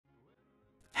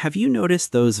Have you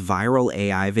noticed those viral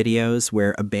AI videos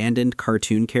where abandoned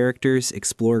cartoon characters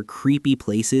explore creepy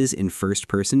places in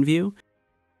first-person view?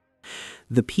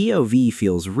 The POV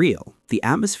feels real, the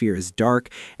atmosphere is dark,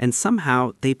 and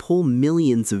somehow they pull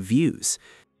millions of views.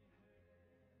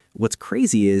 What's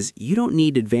crazy is you don't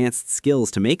need advanced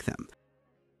skills to make them.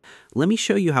 Let me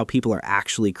show you how people are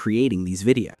actually creating these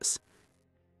videos.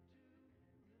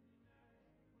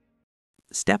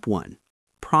 Step 1.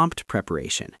 Prompt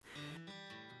preparation.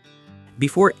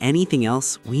 Before anything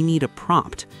else, we need a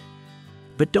prompt.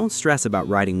 But don't stress about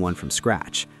writing one from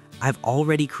scratch. I've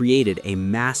already created a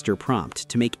master prompt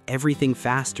to make everything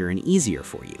faster and easier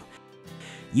for you.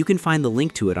 You can find the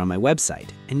link to it on my website,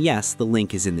 and yes, the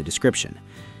link is in the description.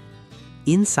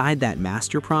 Inside that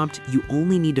master prompt, you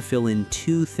only need to fill in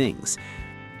 2 things.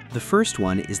 The first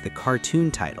one is the cartoon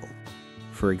title.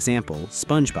 For example,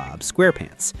 SpongeBob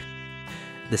SquarePants.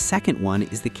 The second one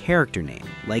is the character name,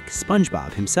 like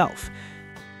SpongeBob himself.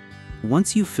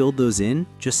 Once you've filled those in,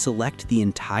 just select the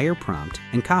entire prompt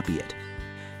and copy it.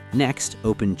 Next,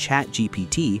 open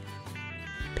ChatGPT,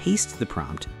 paste the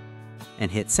prompt, and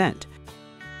hit send.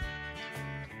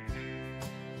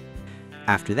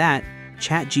 After that,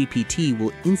 ChatGPT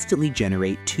will instantly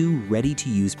generate 2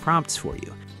 ready-to-use prompts for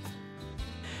you.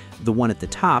 The one at the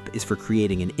top is for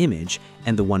creating an image,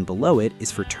 and the one below it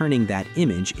is for turning that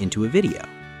image into a video.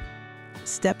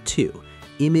 Step 2.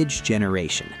 Image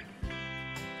generation.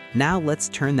 Now let's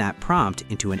turn that prompt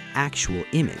into an actual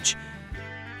image.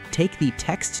 Take the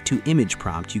text-to-image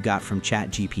prompt you got from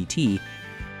ChatGPT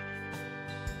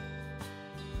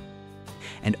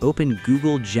and open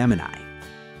Google Gemini.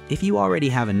 If you already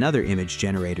have another image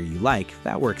generator you like,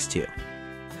 that works too.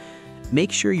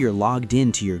 Make sure you're logged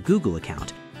into your Google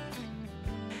account.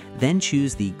 Then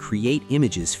choose the Create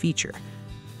Images feature.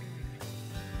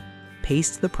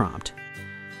 Paste the prompt,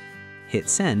 hit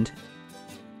send,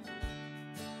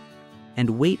 and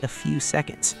wait a few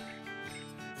seconds.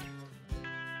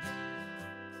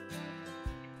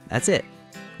 That's it.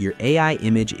 Your AI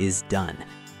image is done.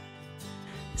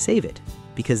 Save it,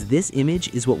 because this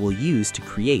image is what we'll use to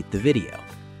create the video.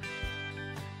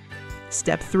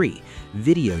 Step 3.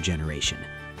 Video generation.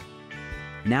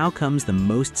 Now comes the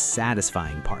most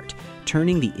satisfying part,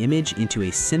 turning the image into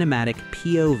a cinematic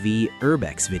POV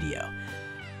Urbex video.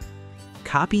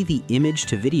 Copy the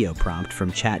image-to-video prompt from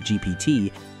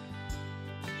ChatGPT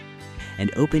and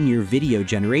open your video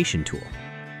generation tool.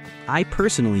 I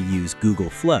personally use Google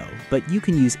Flow, but you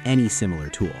can use any similar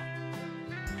tool.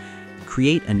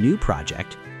 Create a new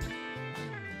project,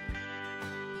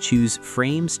 choose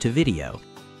Frames to Video,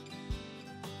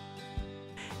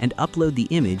 and upload the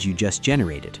image you just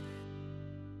generated.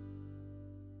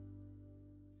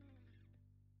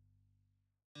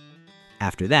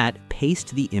 After that,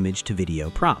 paste the image to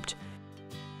video prompt.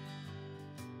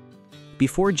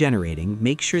 Before generating,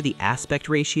 make sure the aspect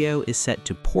ratio is set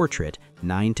to Portrait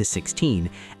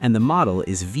 9:16 and the model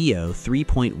is VO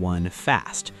 3.1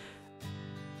 Fast.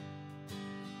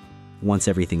 Once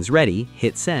everything's ready,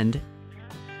 hit send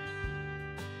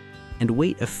and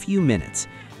wait a few minutes.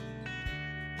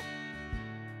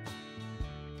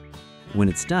 When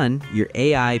it's done, your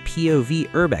AI POV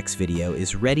Urbex video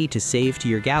is ready to save to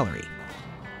your gallery.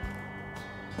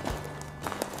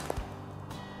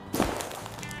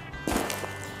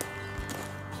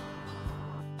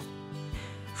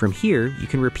 From here, you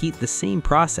can repeat the same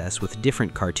process with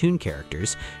different cartoon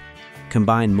characters,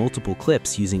 combine multiple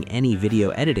clips using any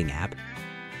video editing app,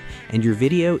 and your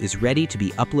video is ready to be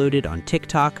uploaded on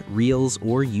TikTok, Reels,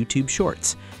 or YouTube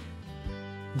Shorts.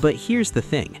 But here's the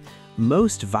thing.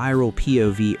 Most viral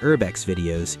POV Urbex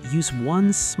videos use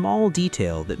one small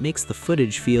detail that makes the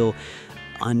footage feel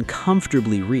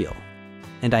uncomfortably real.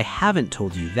 And I haven't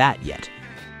told you that yet.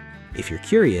 If you're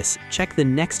curious, check the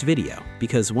next video,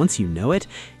 because once you know it,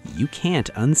 you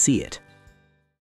can't unsee it.